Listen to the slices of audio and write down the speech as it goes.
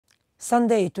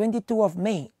Sunday, 22 of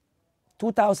May,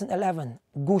 2011,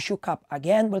 Guo-Shu-Cup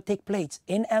again will take place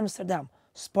in Amsterdam,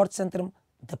 Sportcentrum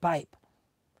de Pijp.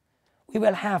 We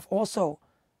will have also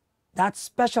that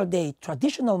special day,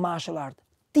 traditional martial art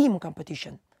team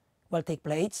competition will take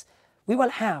place. We will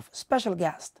have special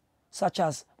guests such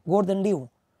as Gordon Liu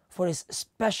for his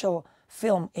special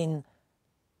film in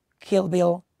Kill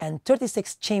Bill and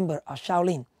 36th Chamber of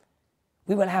Shaolin.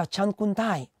 We will have Chen Kuan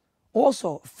Tai,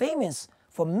 also famous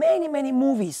for many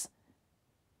movies.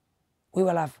 We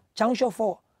will have Zhang Shao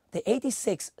Fu, the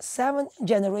 86th 7th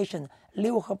generation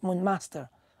Liu master,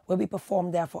 will be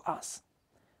performed there for us.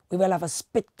 We will have a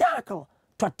spectacular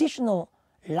traditional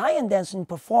lion dancing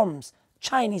performance,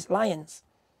 Chinese lions.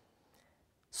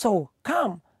 So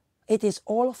come, it is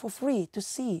all for free to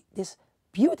see this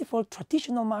beautiful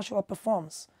traditional martial art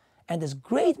performance and this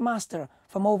great master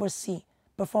from overseas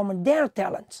performing their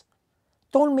talents.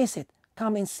 Don't miss it,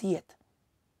 come and see it.